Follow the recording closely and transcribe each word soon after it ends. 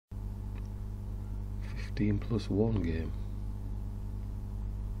15+1 game.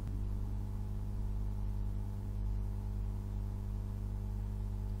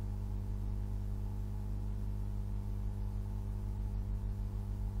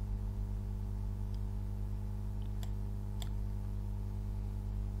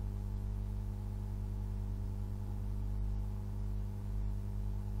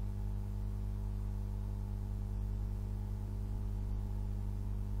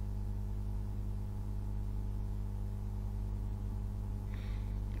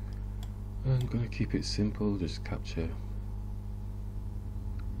 I'm going to keep it simple, just capture,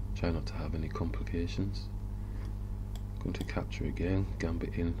 try not to have any complications. I'm going to capture again,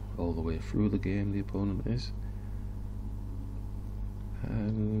 gambit in all the way through the game, the opponent is.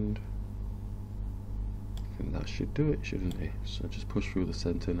 And I think that should do it, shouldn't it? So just push through the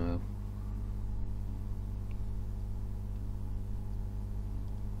centre now.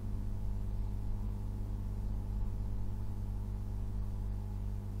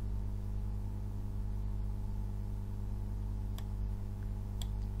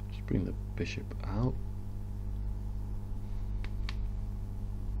 Bring the bishop out.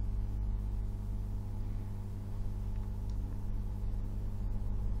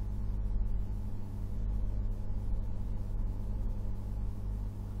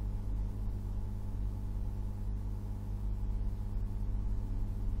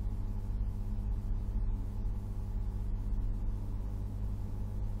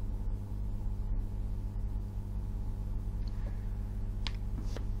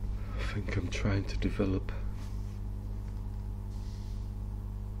 I think I'm trying to develop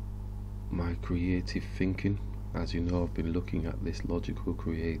my creative thinking. As you know, I've been looking at this logical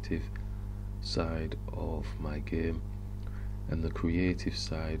creative side of my game, and the creative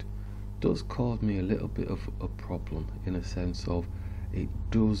side does cause me a little bit of a problem, in a sense of it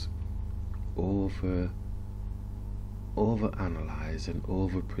does over analyze and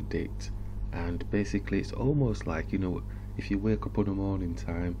over predict, and basically it's almost like, you know, if you wake up on a morning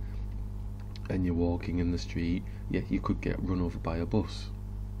time and you're walking in the street, yeah, you could get run over by a bus.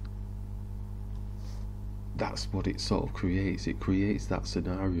 That's what it sort of creates. It creates that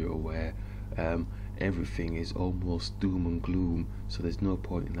scenario where everything is almost doom and gloom, so there's no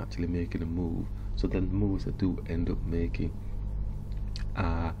point in actually making a move. So then the moves I do end up making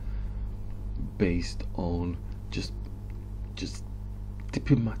are based on just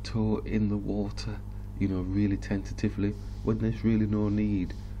dipping my toe in the water, you know, really tentatively, when there's really no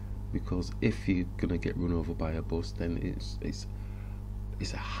need. Because if you're gonna get run over by a bus, then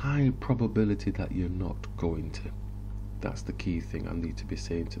it's a high probability that you're not going to. That's the key thing I need to be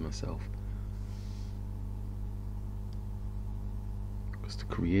saying to myself. Because the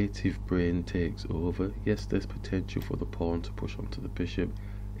creative brain takes over. Yes, there's potential for the pawn to push onto the bishop.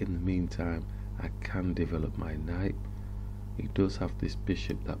 In the meantime, I can develop my knight. He does have this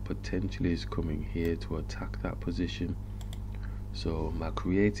bishop that potentially is coming here to attack that position. So my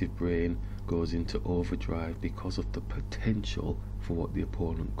creative brain goes into overdrive because of the potential for what the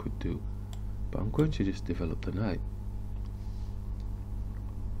opponent could do. But I'm going to just develop the knight,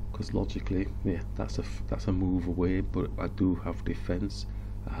 because logically, yeah, that's a move away, but I do have defense.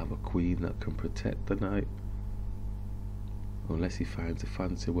 I have a queen that can protect the knight, unless he finds a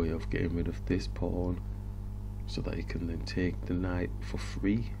fancy way of getting rid of this pawn so that he can then take the knight for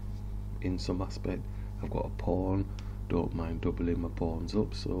free in some aspect. I've got a pawn, don't mind doubling my pawns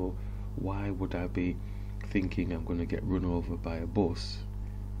up, so why would I be thinking I'm going to get run over by a bus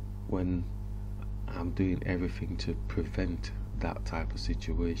when I'm doing everything to prevent that type of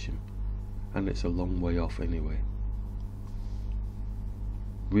situation, and it's a long way off anyway.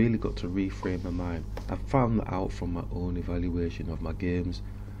 Really got to reframe my mind. I found that out from my own evaluation of my games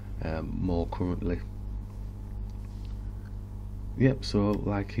more currently. Yep, so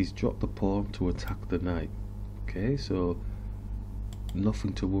like he's dropped the pawn to attack the knight. Okay, so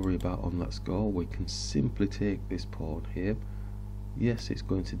nothing to worry about on that score. We can simply take this pawn here. Yes, it's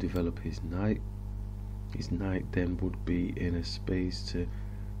going to develop his knight. His knight then would be in a space to,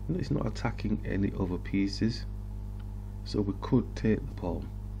 it's not attacking any other pieces, so we could take the pawn.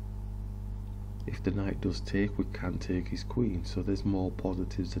 If the knight does take, we can take his queen, so there's more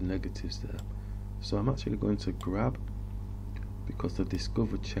positives than negatives there. So I'm actually going to grab, because the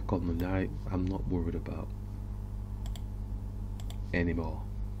discovered check on the knight I'm not worried about anymore.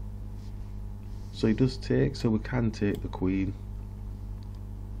 So he does take, so we can take the queen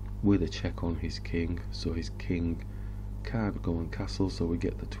with a check on his king, so his king can't go on castle, so we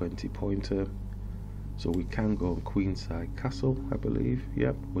get the 20 pointer. So we can go on queenside castle, I believe,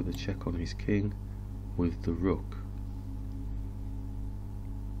 yep, with a check on his king with the rook.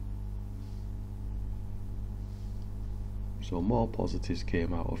 So more positives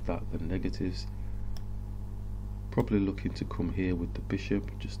came out of that than negatives. Probably looking to come here with the bishop,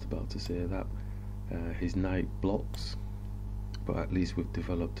 just about to say that. His knight blocks, but at least we've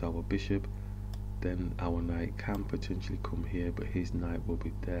developed our bishop. Then our knight can potentially come here, but his knight will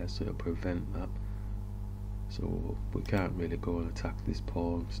be there, so it'll prevent that. So we can't really go and attack this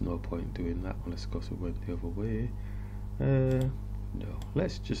pawn. There's no point doing that unless of course we went the other way. No,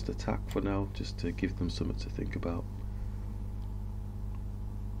 let's just attack for now, just to give them something to think about.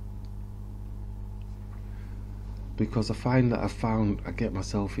 Because I find that I get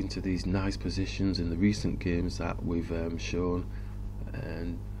myself into these nice positions in the recent games that we've shown,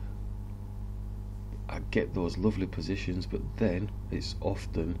 and I get those lovely positions, but then it's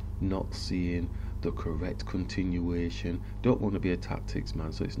often not seeing the correct continuation. Don't want to be a tactics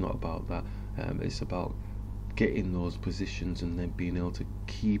man, so it's not about that. It's about getting those positions and then being able to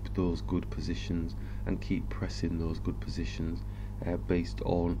keep those good positions and keep pressing those good positions based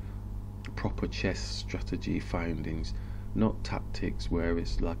on proper chess strategy findings, not tactics where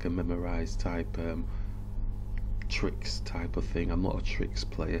it's like a memorized type tricks type of thing. I'm not a tricks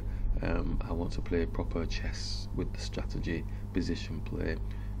player. I want to play proper chess with the strategy, position play,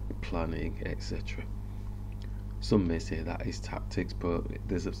 planning, etc. Some may say that is tactics, but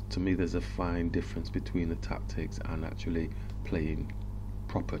to me there's a fine difference between the tactics and actually playing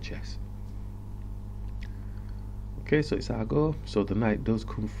proper chess. Okay, so it's our go. So the knight does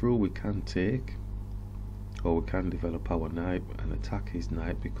come through. We can take, or we can develop our knight and attack his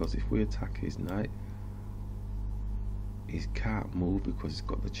knight, because if we attack his knight, he can't move because he's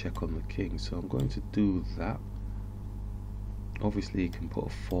got the check on the king. So I'm going to do that. Obviously he can put a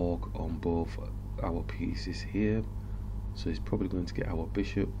fork on both our pieces here, so he's probably going to get our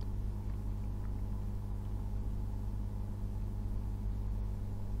bishop.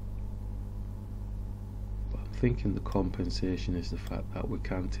 But I'm thinking the compensation is the fact that we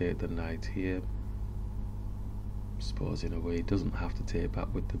can take the knight here. I suppose in a way he doesn't have to take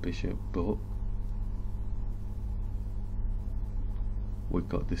back with the bishop, but we've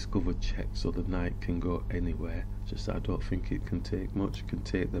got discovered check, so the knight can go anywhere. Just I don't think it can take much. It can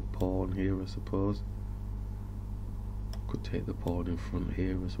take the pawn here, I suppose. Could take the pawn in front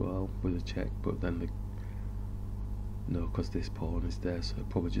here as well with a check, but then no, because this pawn is there, so it'll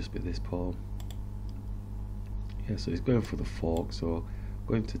probably just be this pawn. Yeah, so he's going for the fork, so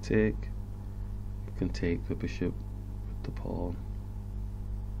going to take. You can take the bishop with the pawn.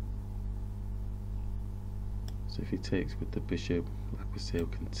 So if he takes with the bishop, like we say,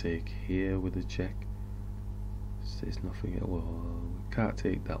 we can take here with a check. So there's nothing. Well, we can't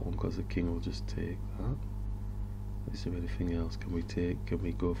take that one because the king will just take that. Is there anything else? Can we take? Can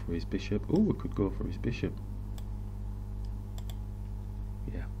we go for his bishop? Oh, we could go for his bishop.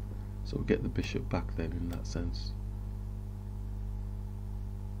 Yeah. So we'll get the bishop back then in that sense.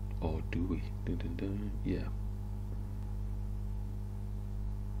 Or do we? Dun, dun, dun. Yeah.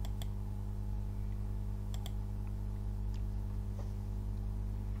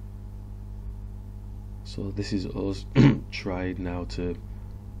 So this is us trying now to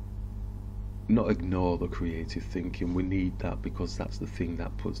not ignore the creative thinking. We need that because that's the thing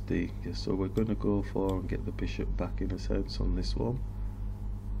that puts the... Yeah, so we're going to go for and get the bishop back in a sense on this one.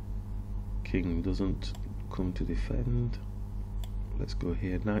 King doesn't come to defend. Let's go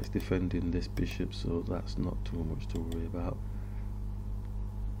here. Knight's defending this bishop, so that's not too much to worry about.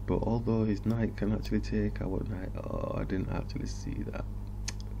 But although his knight can actually take our knight... Oh, I didn't actually see that.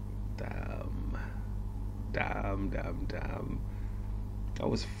 Damn. Damn. I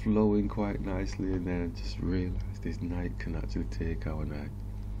was flowing quite nicely and then I just realised this knight can actually take our knight.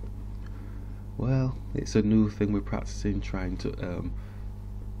 Well, it's a new thing we're practicing, trying to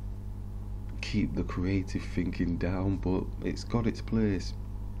keep the creative thinking down, but it's got its place.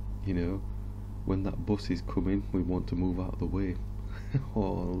 You know, when that bus is coming, we want to move out of the way.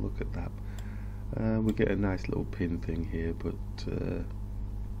 Oh, look at that. We get a nice little pin thing here, but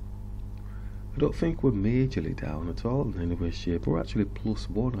I don't think we're majorly down at all in any way, shape. We're actually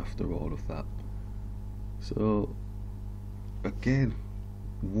 +1 after all of that. So, again,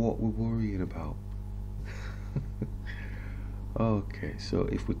 what we're worrying about. Okay, so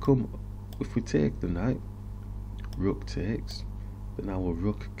if we take the knight, rook takes, then our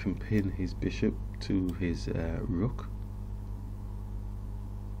rook can pin his bishop to his rook.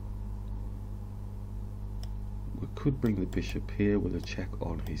 We could bring the bishop here with a check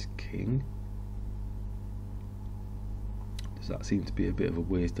on his king. Does that seem to be a bit of a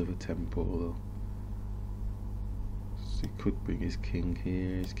waste of a tempo though? So he could bring his king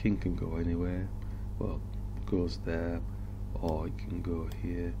here. His king can go anywhere. Well, goes there, or he can go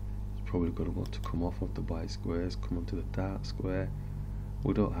here. It's probably going to want to come off of the white squares, come onto the dark square.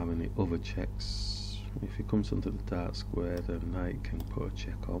 We don't have any other checks. If he comes onto the dark square, the knight can put a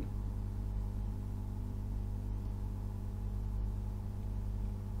check on.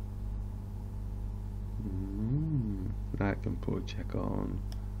 Knight can put a check on.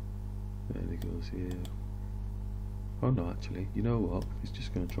 There he goes here. Oh no, actually, you know what? He's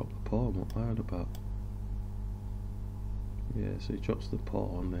just going to drop the pawn. What am I on about? Yeah, so he drops the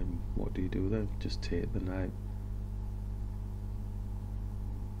pawn, then what do you do then? Just take the knight.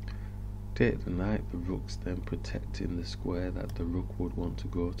 Take the knight, the rook's then protecting the square that the rook would want to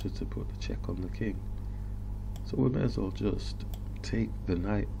go to put the check on the king. So we may as well just take the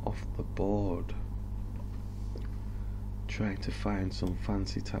knight off the board. Trying to find some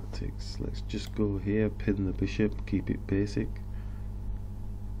fancy tactics. Let's just go here, pin the bishop, keep it basic.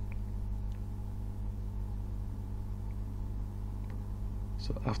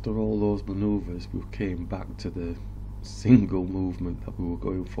 So after all those maneuvers, we came back to the single movement that we were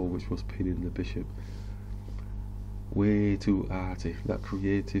going for, which was pinning the bishop. Way too arty, that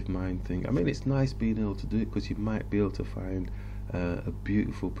creative mind thing. I mean, it's nice being able to do it because you might be able to find a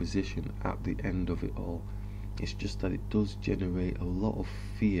beautiful position at the end of it all. It's just that it does generate a lot of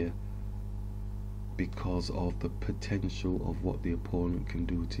fear because of the potential of what the opponent can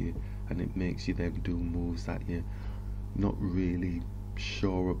do to you, and it makes you then do moves that you're not really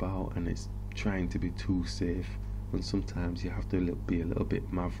sure about, and it's trying to be too safe when sometimes you have to be a little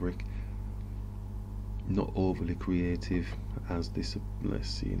bit maverick, not overly creative as this. Let's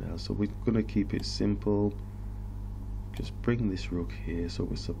see now. So we're going to keep it simple, just bring this rook here so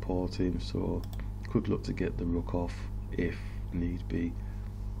we support him, so could look to get the rook off if need be.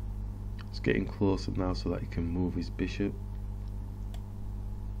 It's getting closer now so that he can move his bishop.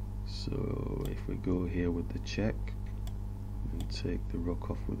 So if we go here with the check and take the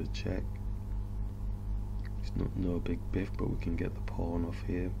rook off with a check, it's not no big biff, but we can get the pawn off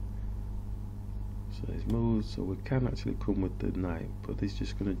here. So he's moved, so we can actually come with the knight, but he's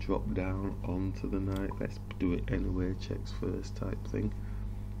just going to drop down onto the knight. Let's do it anyway, checks first type thing.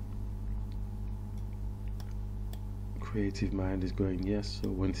 Creative mind is going yes, so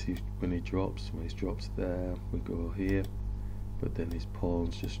when he drops there, we go here, but then his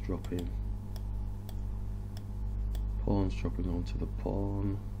pawn's just dropping. Pawn's dropping onto the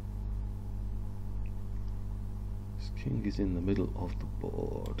pawn. His king is in the middle of the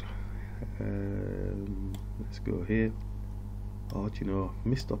board. Let's go here. Oh, do you know,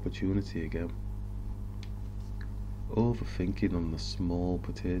 missed opportunity again. Overthinking on the small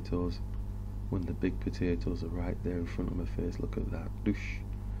potatoes when the big potatoes are right there in front of my face. Look at that. Doosh.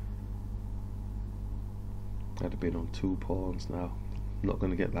 I'd have been on 2 pawns now. Not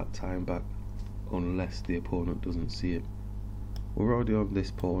going to get that time back unless the opponent doesn't see it. We're already on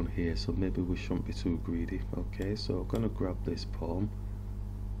this pawn here, so maybe we shouldn't be too greedy. Okay, so I'm going to grab this pawn.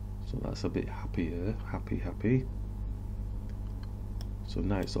 So that's a bit happier. Happy. So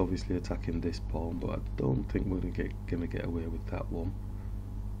knight's obviously attacking this pawn, but I don't think we're gonna get away with that one.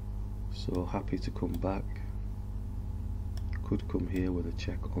 So happy to come back. Could come here with a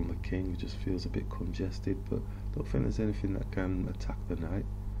check on the king. It just feels a bit congested, but don't think there's anything that can attack the knight.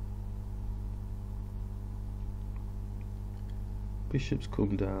 Bishops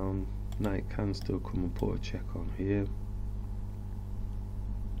come down. Knight can still come and put a check on here.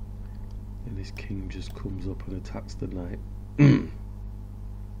 And his king just comes up and attacks the knight.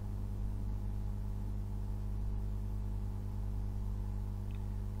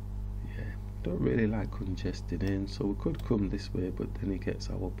 Don't really like congesting in, so we could come this way, but then he gets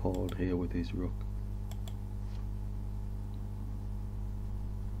our pawn here with his rook.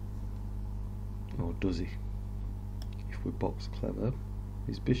 Or does he? If we box clever,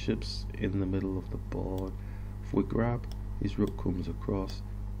 his bishop's in the middle of the board. If we grab, his rook comes across,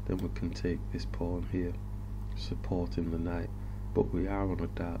 then we can take this pawn here, supporting the knight. But we are on a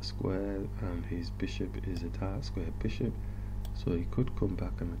dark square, and his bishop is a dark square bishop, so he could come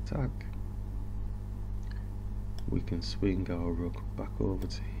back and attack. We can swing our rook back over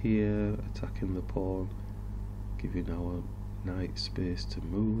to here, attacking the pawn, giving our knight space to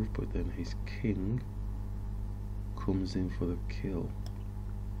move, but then his king comes in for the kill,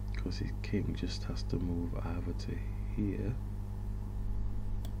 because his king just has to move either to here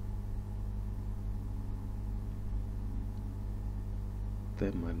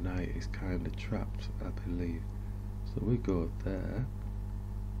then my knight is kind of trapped, I believe. So we go there,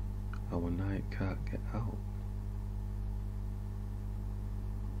 our knight can't get out.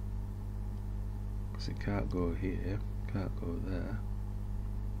 Because it can't go here, can't go there.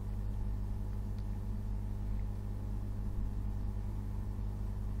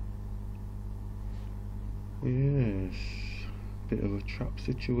 Yes, bit of a trap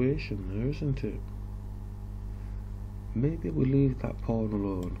situation there, isn't it? Maybe we leave that pawn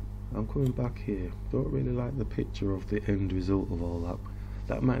alone. I'm coming back here. Don't really like the picture of the end result of all that.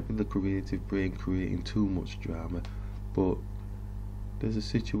 That might be the creative brain creating too much drama, but there's a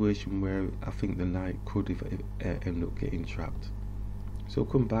situation where I think the knight could end up getting trapped. So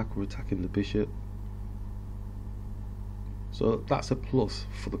come back, we're attacking the bishop. So that's a plus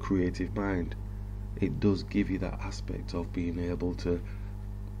for the creative mind. It does give you that aspect of being able to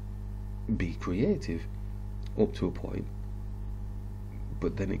be creative up to a point,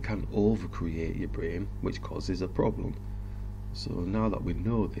 but then it can over-create your brain, which causes a problem. So now that we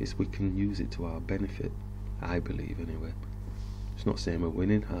know this, we can use it to our benefit, I believe anyway. It's not saying we're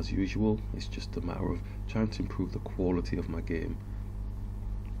winning as usual, it's just a matter of trying to improve the quality of my game.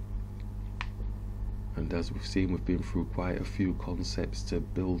 And as we've seen, we've been through quite a few concepts to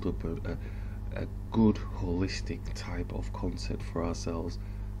build up a good holistic type of concept for ourselves,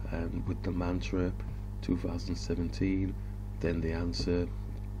 and with the mantra 2017, then the answer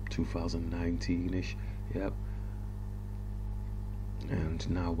 2019ish, yep. And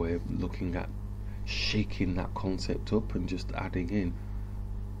now we're looking at shaking that concept up and just adding in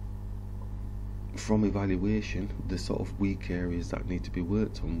from evaluation the sort of weak areas that need to be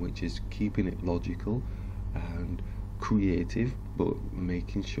worked on, which is keeping it logical and creative, but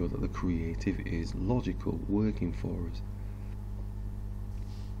making sure that the creative is logical, working for us.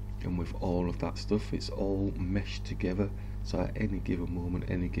 And with all of that stuff, it's all meshed together, so at any given moment,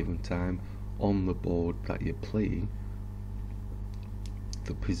 any given time on the board that you're playing,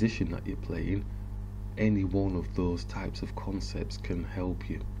 the position that you're playing, any one of those types of concepts can help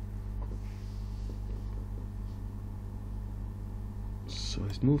you. So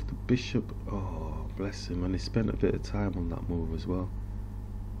he's moved the bishop. Oh, bless him, and he spent a bit of time on that move as well.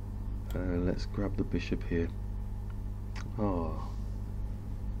 Let's grab the bishop here. Oh,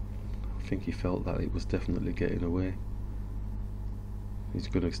 I think he felt that it was definitely getting away. He's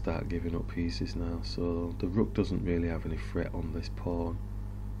going to start giving up pieces now, so the rook doesn't really have any threat on this pawn.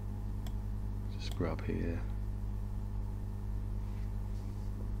 Just grab here.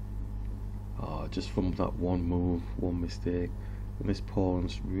 Oh, just from that one move, one mistake. And this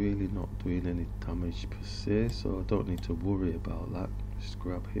pawn's really not doing any damage per se, so I don't need to worry about that. Just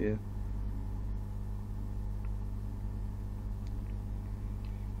grab here.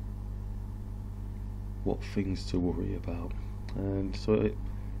 What things to worry about? And so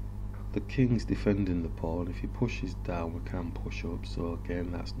the king's defending the pawn. If he pushes down, we can push up, so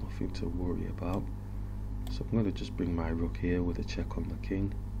again that's nothing to worry about. So I'm going to just bring my rook here with a check on the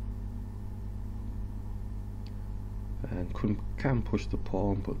king, and can push the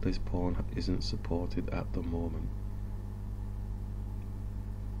pawn, but this pawn isn't supported at the moment.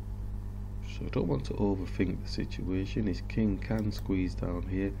 So I don't want to overthink the situation. His king can squeeze down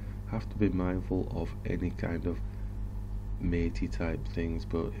here. Have to be mindful of any kind of matey type things,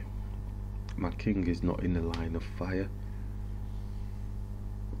 but my king is not in the line of fire.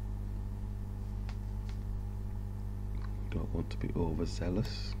 Don't want to be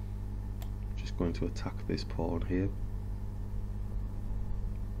overzealous. Just going to attack this pawn here.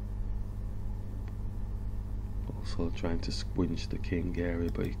 Also trying to squinch the king area,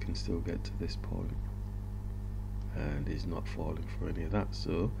 but he can still get to this point, and he's not falling for any of that,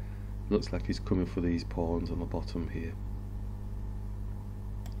 so looks like he's coming for these pawns on the bottom here.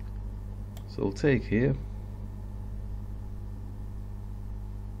 So we'll take here.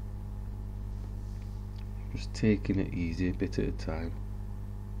 Just taking it easy, a bit at a time.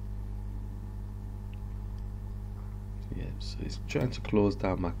 Yeah, so he's trying to close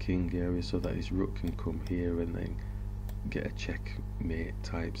down my king area so that his rook can come here and then get a checkmate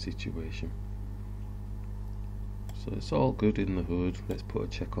type situation. So it's all good in the hood. Let's put a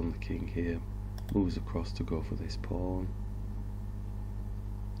check on the king here. Moves across to go for this pawn.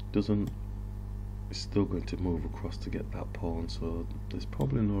 It's still going to move across to get that pawn, so there's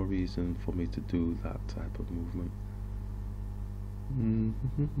probably no reason for me to do that type of movement.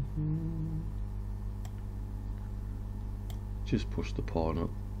 Just push the pawn up,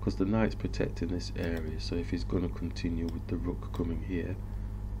 because the knight's protecting this area, so if he's going to continue with the rook coming here,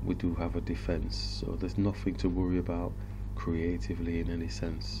 we do have a defense, so there's nothing to worry about creatively in any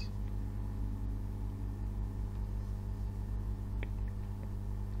sense.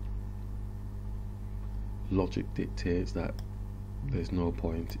 Logic dictates that there's no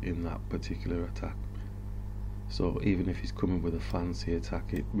point in that particular attack, so even if he's coming with a fancy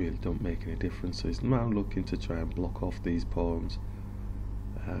attack, it really don't make any difference. So he's now looking to try and block off these pawns,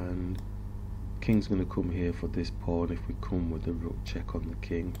 and king's going to come here for this pawn if we come with the rook check on the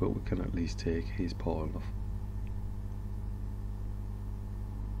king, but we can at least take his pawn off.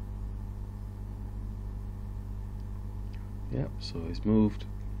 Yep, so he's moved.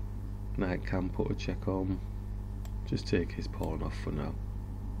 Knight can put a check on. Just take his pawn off for now.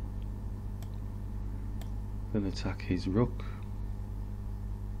 Then attack his rook.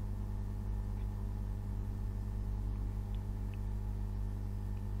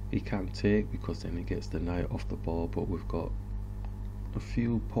 He can take because then he gets the knight off the board, but we've got a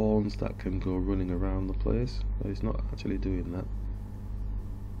few pawns that can go running around the place, but he's not actually doing that.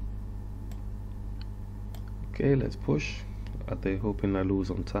 Okay, let's push. Are they hoping I lose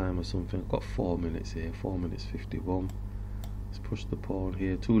on time or something? I've got 4 minutes here, 4 minutes 51. Let's push the pawn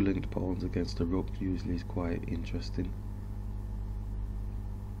here. 2 linked pawns against the rook usually is quite interesting.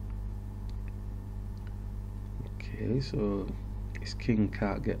 Okay, so his king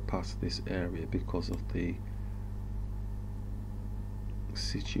can't get past this area because of the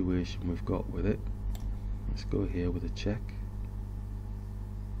situation we've got with it. Let's go here with a check.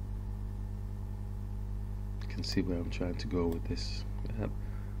 You can see where I'm trying to go with this. Yep.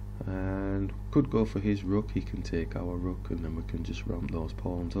 And could go for his rook. He can take our rook and then we can just ramp those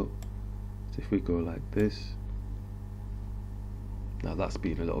pawns up. So if we go like this, now that's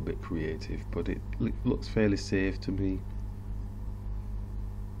been a little bit creative, but it looks fairly safe to me.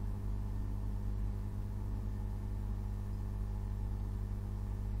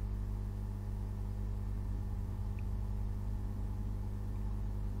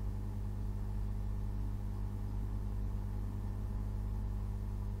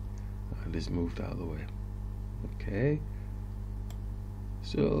 And is moved out of the way. Okay,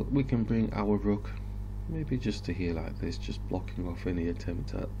 so we can bring our rook maybe just to here like this, just blocking off any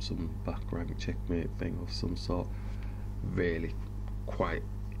attempt at some back rank checkmate thing of some sort. Really quite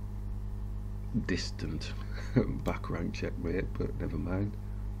distant back rank checkmate, but never mind.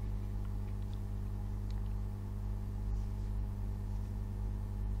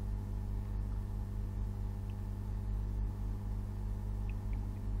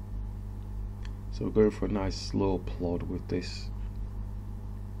 So we're going for a nice slow plod with this.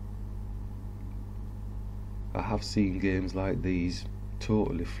 I have seen games like these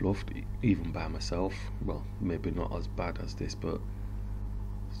totally fluffed, even by myself. Well, maybe not as bad as this, but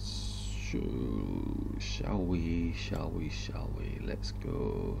shall we? Let's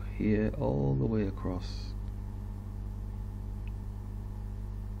go here all the way across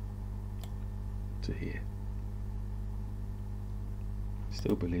to here.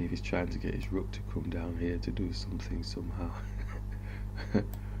 Still believe he's trying to get his rook to come down here to do something somehow.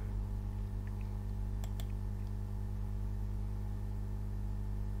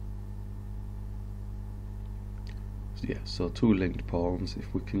 Yeah, so 2 linked pawns.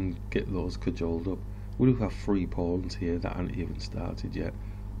 If we can get those cajoled up, we do have 3 pawns here that aren't even started yet.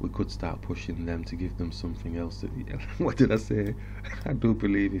 We could start pushing them to give them something else. What did I say? I do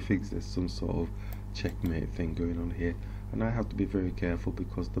believe he thinks there's some sort of checkmate thing going on here, and I have to be very careful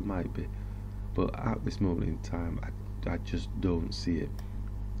because there might be, but at this moment in time I just don't see it.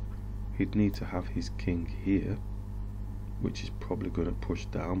 He'd need to have his king here, which is probably going to push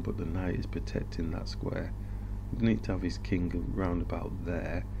down, but the knight is protecting that square. He'd need to have his king round about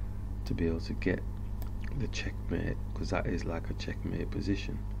there to be able to get the checkmate, because that is like a checkmate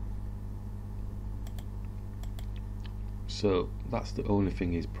position. So that's the only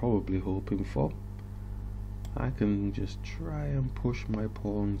thing he's probably hoping for. I can just try and push my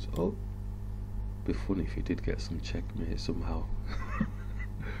pawns up. Be funny if he did get some checkmate somehow.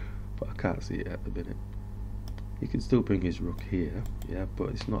 But I can't see it at the minute. He can still bring his rook here, yeah, but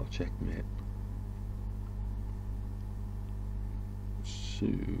it's not a checkmate. So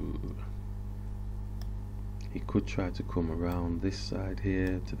he could try to come around this side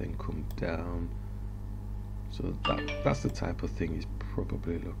here to then come down. So that's the type of thing he's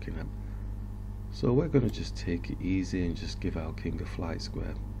probably looking at. So we're going to just take it easy and just give our king a flight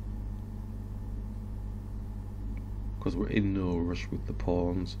square, because we're in no rush with the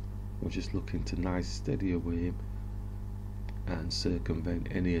pawns. We're just looking to nice steady away and circumvent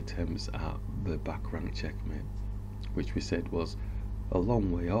any attempts at the back rank checkmate, which we said was a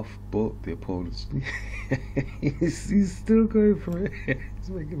long way off, but the opponent's he's still going for it. It's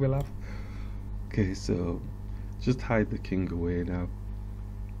making me laugh. Okay, so just hide the king away now,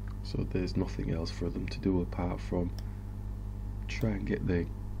 so there's nothing else for them to do apart from try and get the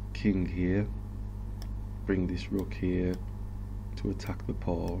king here, bring this rook here to attack the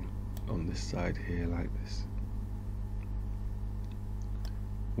pawn on this side here like this.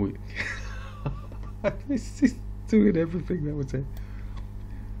 This is doing everything that would say.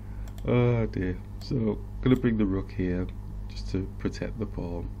 Oh dear. So gonna bring the rook here just to protect the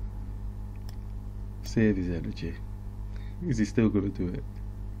pawn, save his energy. Is he still gonna do it?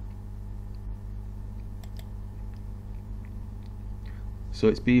 So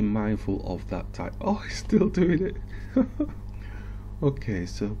it's being mindful of that type. Oh, it's still doing it. Okay,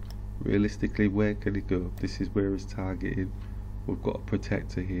 so realistically, where can it go? This is where it's targeting. We've got a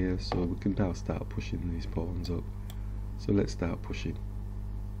protector here, so we can now start pushing these pawns up. So let's start pushing.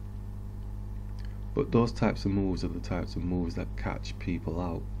 But those types of moves are the types of moves that catch people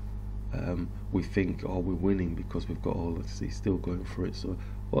out. We think, oh, we're winning because we've got all this. He's still going for it. So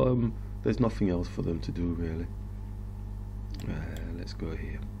there's nothing else for them to do really. Let's go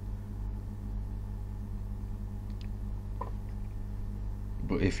here.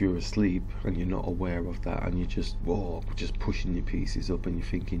 But if you're asleep and you're not aware of that, and you're just pushing your pieces up and you're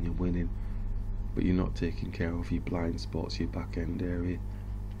thinking you're winning, but you're not taking care of your blind spots, your back end area,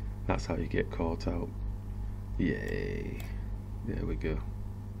 that's how you get caught out. Yay, there we go.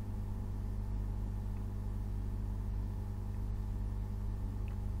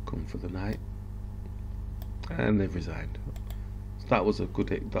 Come for the knight, and they've resigned. So that was a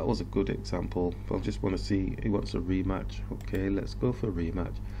good example. I just want to see, he wants a rematch. Okay, let's go for a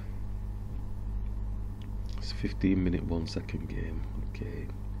rematch. It's a 15-minute 1-second game. Okay,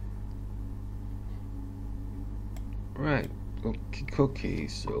 right. Okay,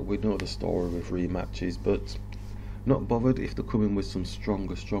 so we know the story with rematches, but not bothered if they're coming with some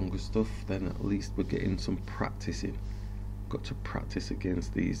stronger stuff. Then at least we're getting some practice in. Got to practice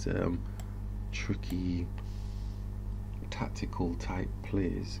against these tricky tactical type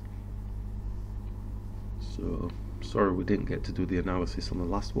plays. So sorry we didn't get to do the analysis on the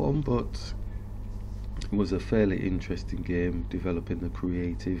last one, but it was a fairly interesting game, developing the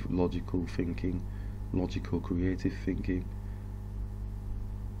creative creative thinking.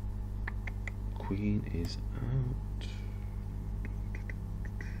 Queen is out.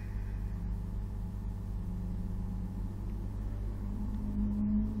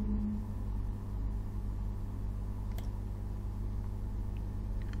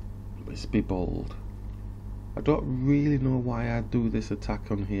 Let's be bold. I don't really know why I do this attack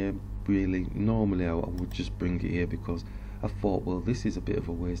on here. Really, normally I would just bring it here because I thought, well, this is a bit of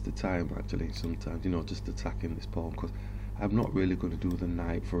a waste of time actually sometimes, you know, just attacking this pawn, because I'm not really going to do the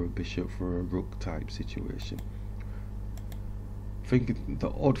knight for a bishop for a rook type situation. I think the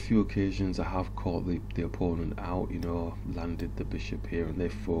odd few occasions I have caught the opponent out, you know, landed the bishop here and they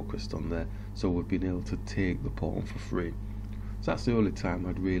focused on there, so we've been able to take the pawn for free. So that's the only time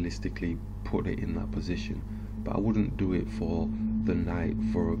I'd realistically put it in that position, but I wouldn't do it for the knight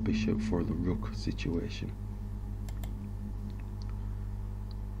for a bishop for the rook situation.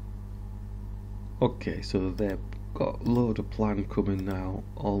 Okay, so they've got a load of plan coming now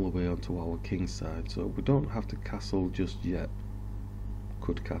all the way onto our king side, so we don't have to castle just yet.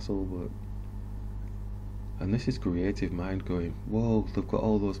 Could castle, but... And this is creative mind going, whoa, they've got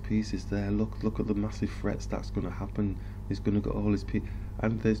all those pieces there, look at the massive threats that's going to happen. He's going to get all his pieces,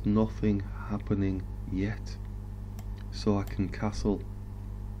 and there's nothing happening yet, so I can castle.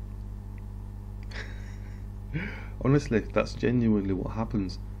 Honestly, that's genuinely what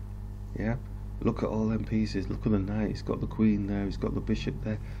happens. Yeah, look at all them pieces, look at the knight, he's got the queen there, he's got the bishop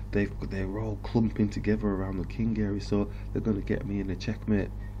there, they're all clumping together around the king area, so they're going to get me in a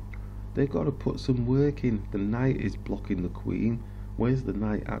checkmate. They've got to put some work in. The knight is blocking the queen. Where's the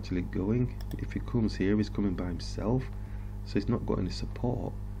knight actually going? If he comes here, he's coming by himself, so he's not got any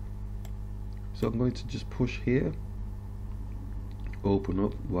support. So I'm going to just push here, open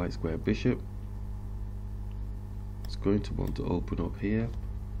up white square bishop. It's going to want to open up here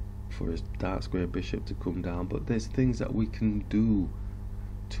for his dark square bishop to come down, but there's things that we can do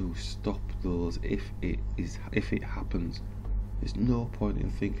to stop those if it happens. There's no point in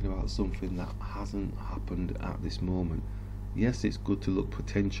thinking about something that hasn't happened at this moment. Yes, it's good to look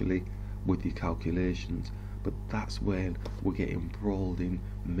potentially with your calculations, but that's when we're getting embroiled in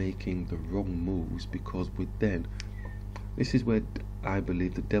making the wrong moves, because this is where I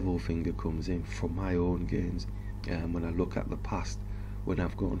believe the devil finger comes in for my own gains. When I look at the past, when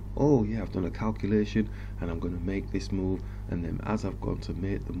I've gone, oh yeah, I've done a calculation and I'm going to make this move, and then as I've gone to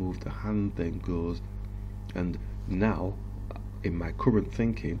make the move, the hand then goes, and now in my current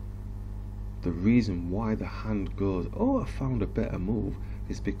thinking, the reason why the hand goes, oh, I found a better move,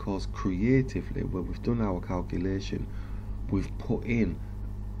 is because creatively, when we've done our calculation, we've put in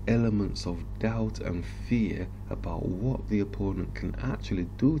elements of doubt and fear about what the opponent can actually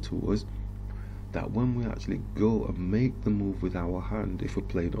do to us, that when we actually go and make the move with our hand, if we're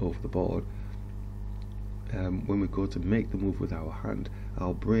playing over the board, when we go to make the move with our hand,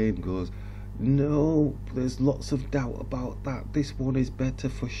 our brain goes, no, there's lots of doubt about that, this one is better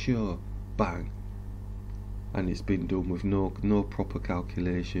for sure. Bang. And it's been done with no proper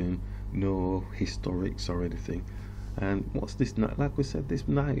calculation, no historics or anything. And what's this knight? Like we said, this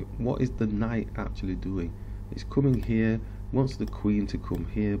knight, what is the knight actually doing? It's coming here, wants the queen to come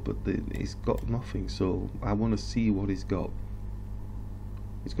here, but it's got nothing. So I want to see what he's got.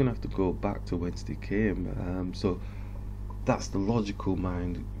 He's going to have to go back to whence he came. So that's the logical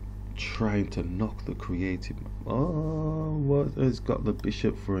mind trying to knock the creative. Oh, what has got the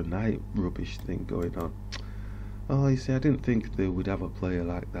bishop for a knight rubbish thing going on? Oh, you see, I didn't think they would have a player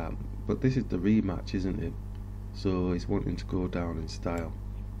like that. But this is the rematch, isn't it? So he's wanting to go down in style.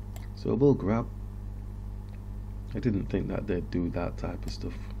 So we'll grab. I didn't think that they'd do that type of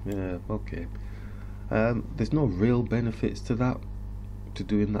stuff. Yeah, okay. There's no real benefits to that, to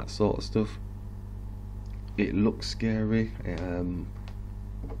doing that sort of stuff. It looks scary.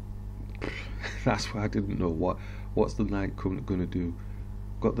 That's why I didn't know what's the knight going to do.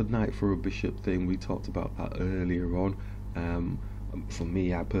 Got the knight for a bishop thing. We talked about that earlier on. For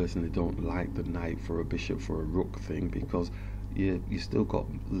me, I personally don't like the knight for a bishop for a rook thing, because you still got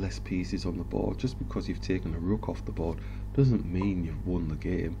less pieces on the board. Just because you've taken a rook off the board doesn't mean you've won the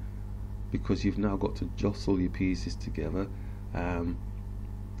game, because you've now got to jostle your pieces together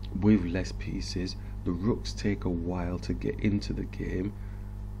with less pieces. The rooks take a while to get into the game.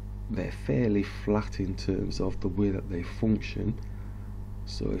 They're fairly flat in terms of the way that they function.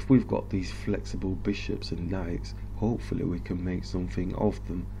 So if we've got these flexible bishops and knights, hopefully we can make something of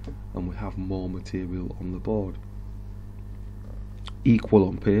them and we have more material on the board. Equal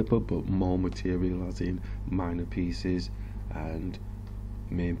on paper, but more material as in minor pieces and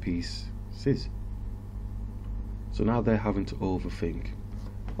main pieces. So now they're having to overthink.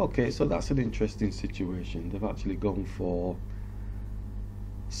 Okay, so that's an interesting situation. They've actually gone for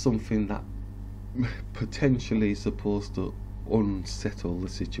something that potentially is supposed to unsettle the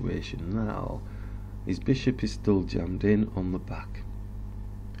situation. Now his bishop is still jammed in on the back.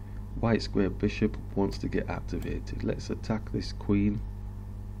 White square bishop wants to get activated. Let's attack this queen.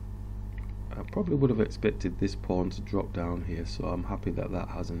 I probably would have expected this pawn to drop down here, so I'm happy that that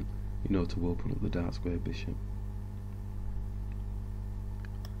hasn't, you know, to open up the dark square bishop.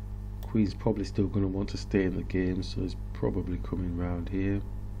 Queen's probably still going to want to stay in the game, so it's probably coming round here.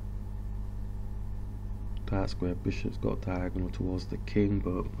 Dark square bishop's got diagonal towards the king,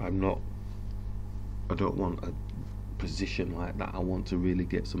 but I don't want a position like that. I want to really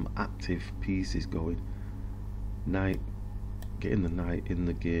get some active pieces going. Knight, getting the knight in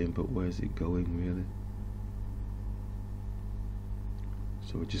the game, but where's it going really?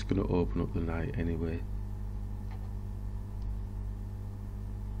 So we're just going to open up the knight anyway.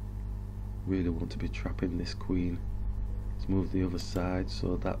 Really want to be trapping this queen. Let's move the other side,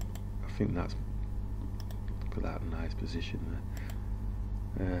 so that, I think that's, look at that nice position there.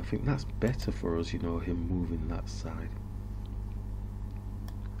 I think that's better for us, you know, him moving that side.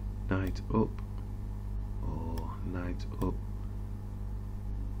 Knight up. Oh, knight up.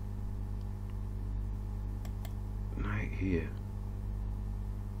 Knight here.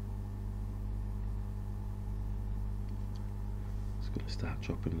 It's going to start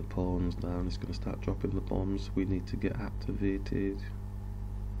dropping the pawns down. It's going to start dropping the bombs. We need to get activated.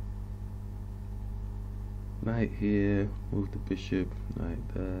 Knight here, move the bishop, knight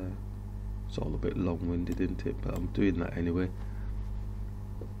there. It's all a bit long-winded, isn't it? But I'm doing that anyway.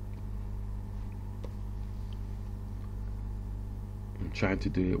 I'm trying to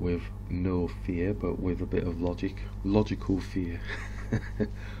do it with no fear, but with a bit of logical fear.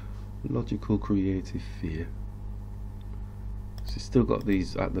 Logical creative fear. So it's still got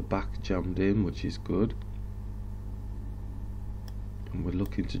these at the back jammed in, which is good. And we're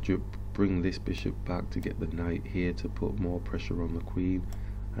looking to bring this bishop back to get the knight here to put more pressure on the queen,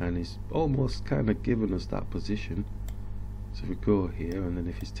 and he's almost kind of given us that position. So if we go here, and then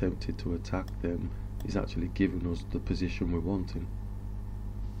if he's tempted to attack, then he's actually giving us the position we're wanting.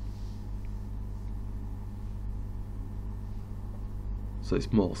 So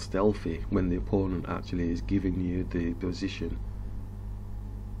it's more stealthy when the opponent actually is giving you the position.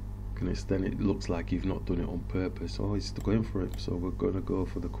 Then it looks like you've not done it on purpose. Oh, he's going for it, so we're going to go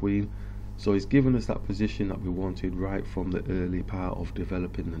for the queen. So he's given us that position that we wanted right from the early part of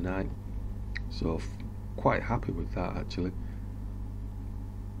developing the knight. So quite happy with that actually.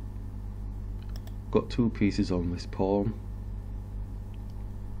 Got two pieces on this pawn.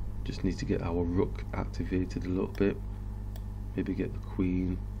 Just need to get our rook activated a little bit. Maybe get the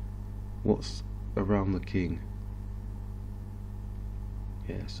queen. What's around the king?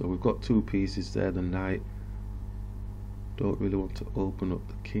 Yeah, so we've got two pieces there, the knight. Don't really want to open up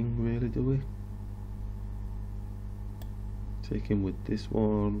the king really, do we? Take him with this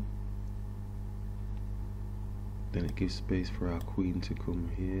one. Then it gives space for our queen to come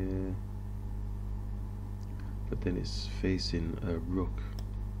here. but then it's facing a rook.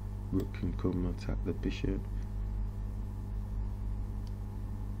 Rook can come and attack the bishop.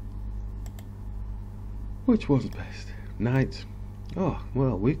 Which one's best? Knight? Oh,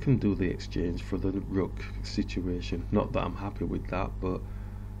 well, we can do the exchange for the rook situation. Not that I'm happy with that, but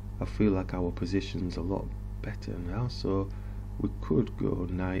I feel like our position's a lot better now, so we could go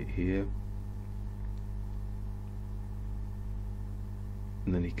knight here.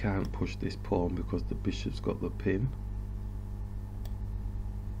 And then he can't push this pawn because the bishop's got the pin.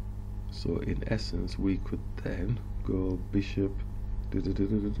 So in essence, we could then go bishop.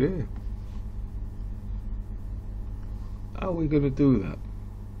 How are we gonna do that?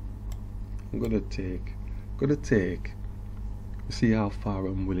 I'm gonna take. See how far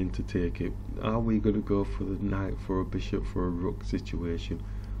I'm willing to take it. Are we gonna go for the knight, for a bishop, for a rook situation?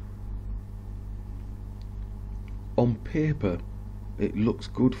 On paper, it looks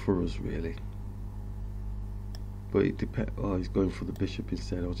good for us, really. But it depends. Oh, he's going for the bishop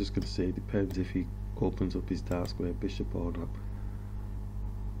instead. I was just going to say it depends if he opens up his dark square bishop or not.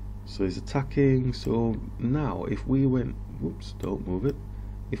 So he's attacking. So now, if we went, whoops, don't move it.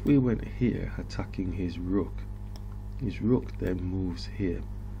 If we went here, attacking his rook then moves here,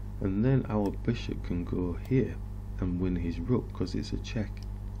 and then our bishop can go here and win his rook because it's a check.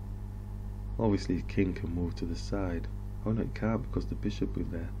 Obviously, the king can move to the side. Oh no, it can't because the bishop is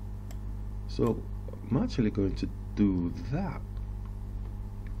there. So I'm actually going to do that,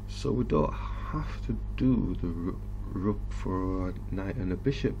 so we don't have to do the rook for a knight and a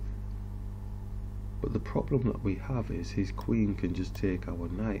bishop. But the problem that we have is his queen can just take our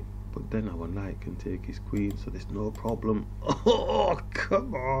knight, but then our knight can take his queen, so there's no problem. Oh,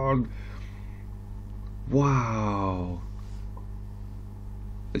 come on. Wow.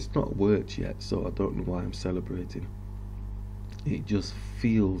 It's not worked yet, so I don't know why I'm celebrating. It just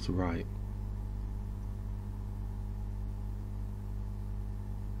feels right.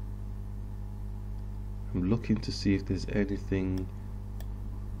 I'm looking to see if there's anything.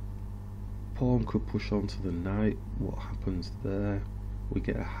 Pawn could push onto the knight. What happens there? We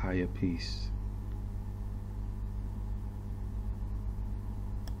get a higher piece.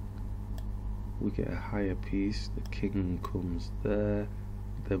 We get a higher piece. The king comes there.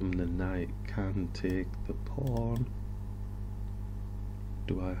 Then the knight can take the pawn.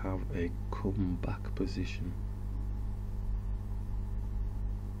 Do I have a comeback position?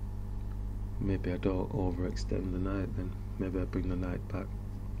 Maybe I don't overextend the knight then. Maybe I bring the knight back.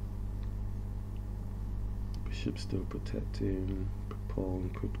 Bishop still protecting.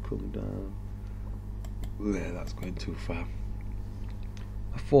 Pawn could come down. Yeah, that's going too far.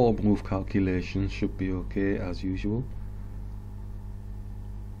 A 4-move calculation should be okay as usual.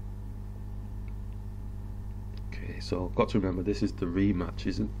 Okay, so I've got to remember this is the rematch,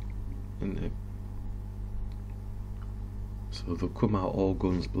 isn't it? So they'll come out all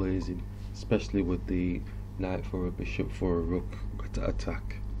guns blazing, especially with the knight for a bishop for a rook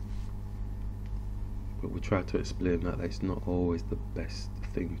attack. But we try to explain that it's not always the best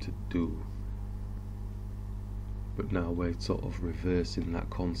thing to do. But now we're sort of reversing that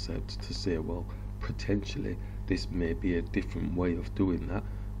concept to say, well, potentially this may be a different way of doing that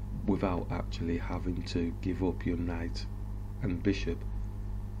without actually having to give up your knight and bishop,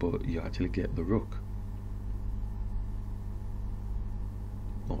 but you actually get the rook.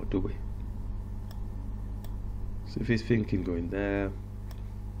 Or do we? So if he's thinking going there,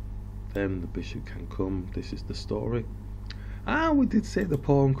 then the bishop can come. This is the story. Ah, we did say the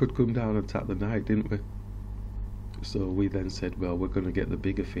pawn could come down and attack the knight, didn't we? So we then said, well, we're going to get the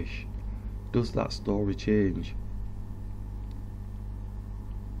bigger fish. Does that story change?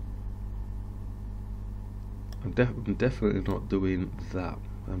 I'm definitely not doing that.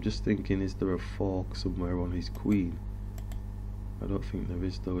 I'm just thinking, is there a fork somewhere on his queen? I don't think there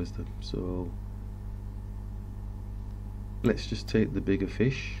is though, is there? So let's just take the bigger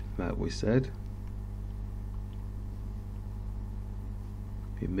fish, like we said.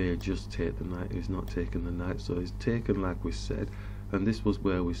 He may just take the knight. He's not taking the knight, so he's taken like we said. And this was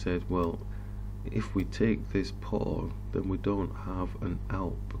where we said, well, if we take this pawn, then we don't have an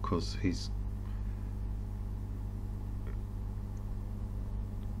out because his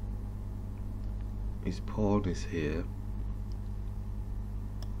pawn is here.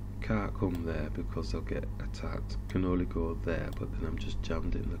 Can't come there because I'll get attacked. Can only go there, but then I'm just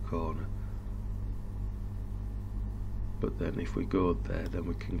jammed in the corner. But then if we go there, then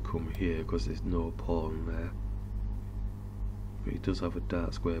we can come here because there's no pawn there. But he does have a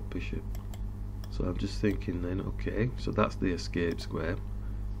dark square bishop. So I'm just thinking then, okay, so that's the escape square.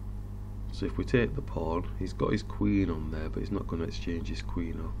 So if we take the pawn, he's got his queen on there, but he's not going to exchange his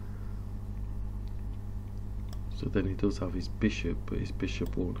queen. So then he does have his bishop, but his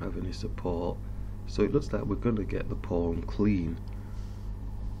bishop won't have any support. So it looks like we're going to get the pawn clean.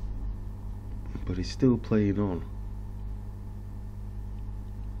 But he's still playing on.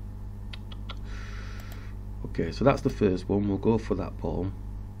 Okay, so that's the first one. We'll go for that pawn.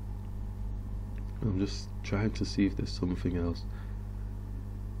 I'm just trying to see if there's something else.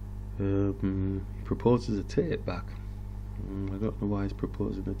 He proposes a take back. I don't know why he's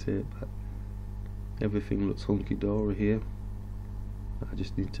proposing a take back. Everything looks hunky-dory here. I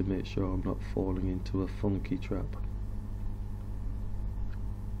just need to make sure I'm not falling into a funky trap.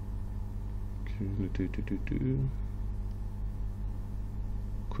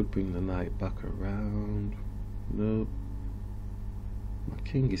 Could bring the knight back around. Nope. My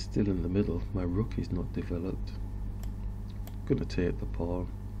king is still in the middle. My rook is not developed. Gonna take the pawn.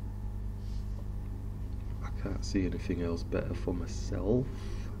 I can't see anything else better for myself.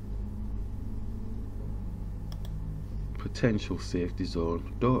 Potential safety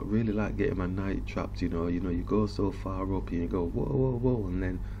zone. Don't really like getting my knight trapped, you know. You go so far up and you go whoa, whoa, whoa, and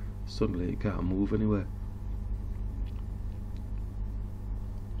then suddenly you can't move anywhere.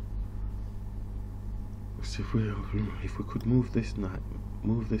 So if we could move this knight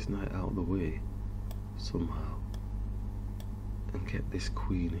out of the way somehow and get this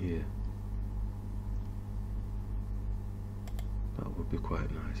queen here, that would be quite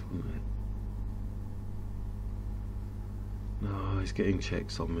nice, wouldn't it? No, he's getting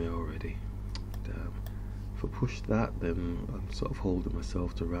checks on me already. Damn. If I push that, then I'm sort of holding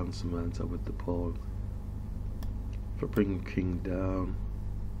myself to ransom, aren't I, with the pawn. If I bring the king down,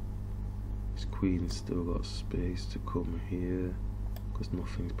 his queen's still got space to come here because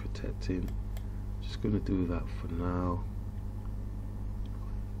nothing's protecting. Just going to do that for now.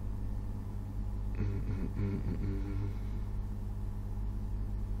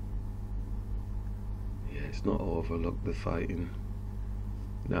 Yeah, it's not over. Look, the fighting.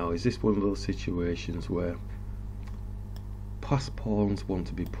 Now, is this one of those situations where past pawns want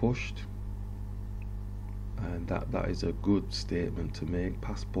to be pushed? And that is a good statement to make.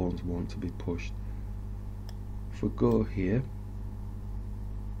 Past pawns want to be pushed. If we go here,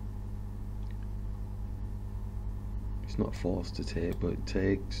 it's not forced to take, but it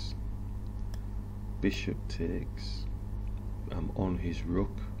takes. Bishop takes. I'm on his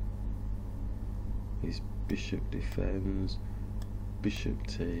rook. His bishop defends. Bishop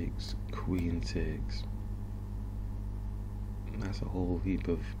takes. Queen takes. And that's a whole heap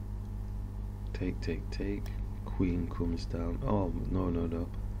of take, take, take. Queen comes down. Oh, no.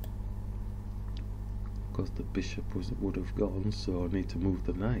 Because the bishop would have gone, so I need to move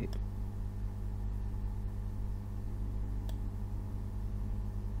the knight.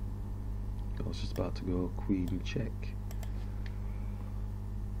 I was just about to go queen check.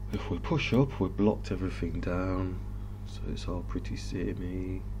 If we push up, we blocked everything down, so it's all pretty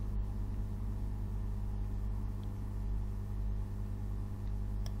samey.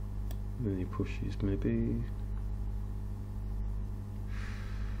 Then he pushes, maybe.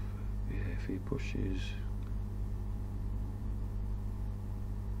 Yeah, if he pushes.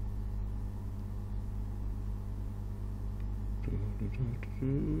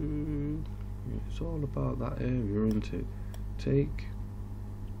 It's all about that area, isn't it? Take.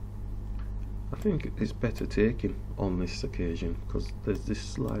 I think it's better taking on this occasion because there's this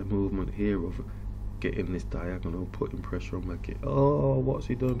slight movement here of getting this diagonal, putting pressure on my king. Oh, what's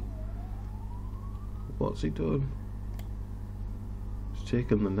he done? What's he done? He's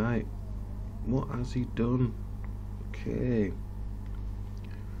taken the knight. What has he done? Okay.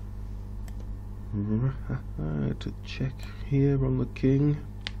 To check here on the king.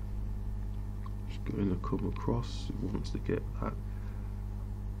 Just going to come across. He wants to get that.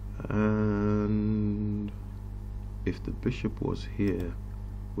 And if the bishop was here,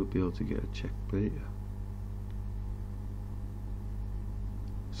 we'd be able to get a checkmate.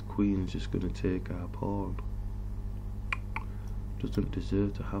 This queen's just going to take our pawn. Doesn't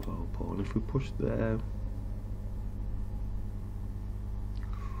deserve to have our pawn. If we push there,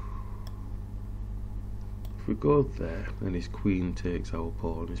 if we go there and his queen takes our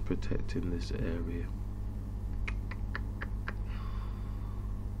pawn, he's protecting this area.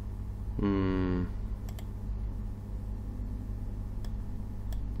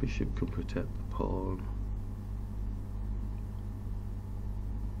 Bishop can protect the pawn.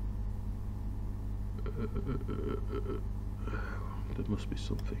 There must be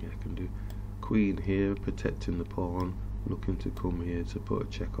something I can do. Queen here, protecting the pawn, looking to come here to put a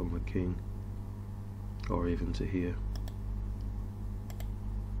check on the king, or even to here.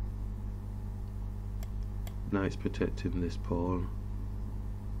 Knight's protecting this pawn.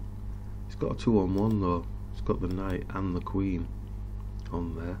 He's got a 2-on-1 though. It's got the knight and the queen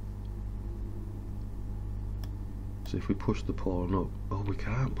on there. So if we push the pawn up, oh, we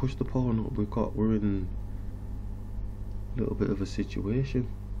can't push the pawn up. We're in a little bit of a situation.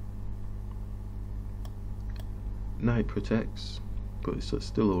 Knight protects, but it's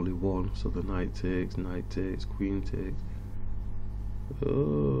still only one. So the knight takes, queen takes.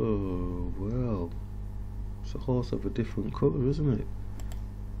 Oh well, it's a horse of a different colour, isn't it?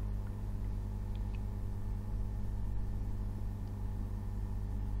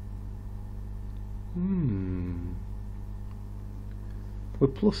 We're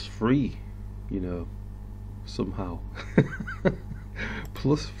 +3, you know, somehow.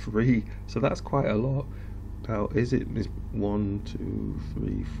 +3, so that's quite a lot. Now, is it 1, 2,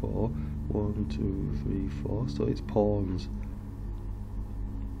 3, 4? 1, 2, 3, 4. So it's pawns.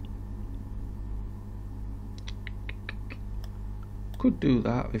 Could do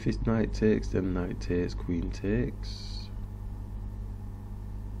that. If it's knight takes, then knight takes, queen takes.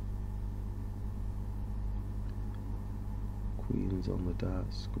 Queen's on the dark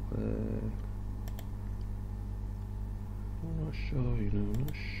square. I'm not sure, you know, I'm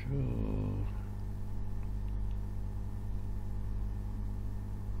not sure.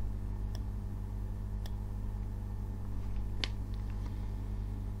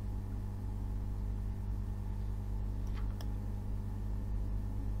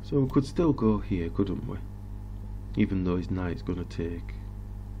 So we could still go here, couldn't we? Even though his knight's going to take.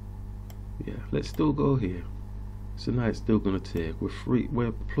 Yeah, let's still go here. So knight's still going to take. We're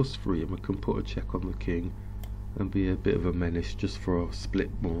 +3 and we can put a check on the king and be a bit of a menace just for a split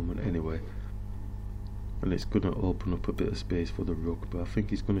moment anyway. And it's going to open up a bit of space for the rook, but I think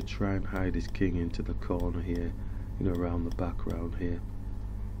he's going to try and hide his king into the corner here, you know, around the back, around here.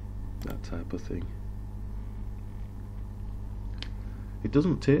 That type of thing. It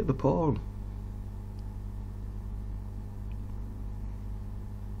doesn't take the pawn.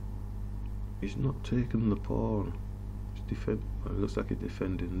 He's not taking the pawn. It looks like he's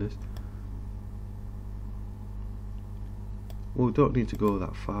defending this. Well, we don't need to go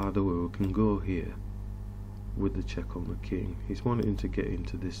that far, do we? We can go here with the check on the king. He's wanting to get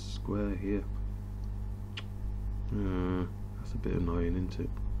into this square here. That's a bit annoying, isn't it?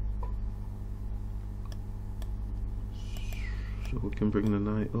 So we can bring the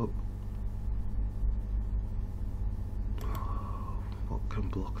knight up. What can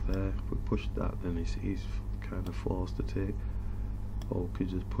block there? If we push that, then he's kind of forced to take. Or we could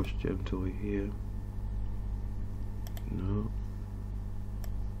just push gently here. No.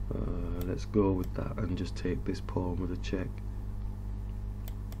 Let's go with that and just take this pawn with a check.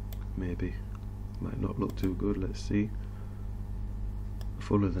 Maybe. Might not look too good, let's see. If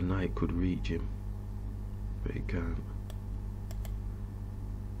only the knight could reach him. But he can't.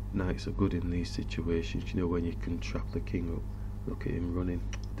 Knights are good in these situations, you know, when you can trap the king up. Look at him running.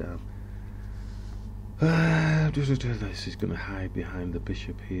 Damn. This is going to hide behind the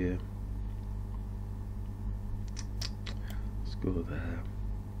bishop here. Let's go there.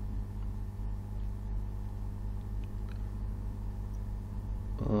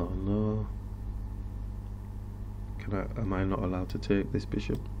 Oh no. Am I not allowed to take this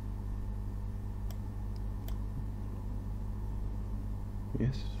bishop?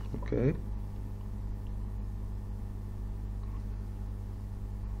 Yes, okay.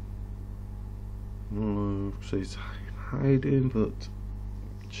 So he's hiding, but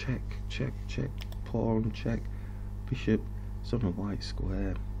check, pawn, check, bishop, it's on a white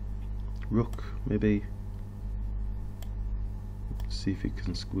square. Rook, maybe. See if he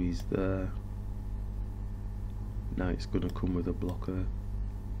can squeeze there. Knight's gonna come with a blocker.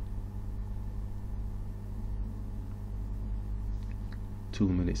 Two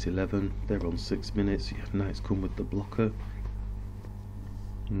minutes 11. They're on 6 minutes. Yeah, knight's come with the blocker.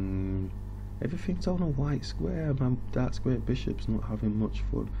 Everything's on a white square. My dark square bishop's not having much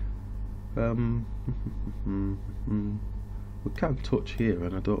fun. We can't touch here,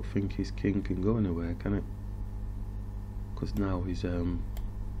 and I don't think his king can go anywhere, can it? Because now he's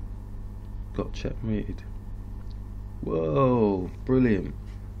got checkmated. Whoa, brilliant!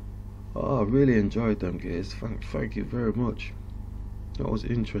 Oh, I really enjoyed them, guys. Thank you very much. That was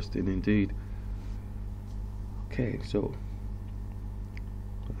interesting indeed. Okay, so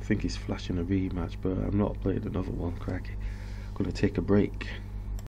I think he's flashing a rematch, but I'm not playing another one. Cracky. Gonna take a break.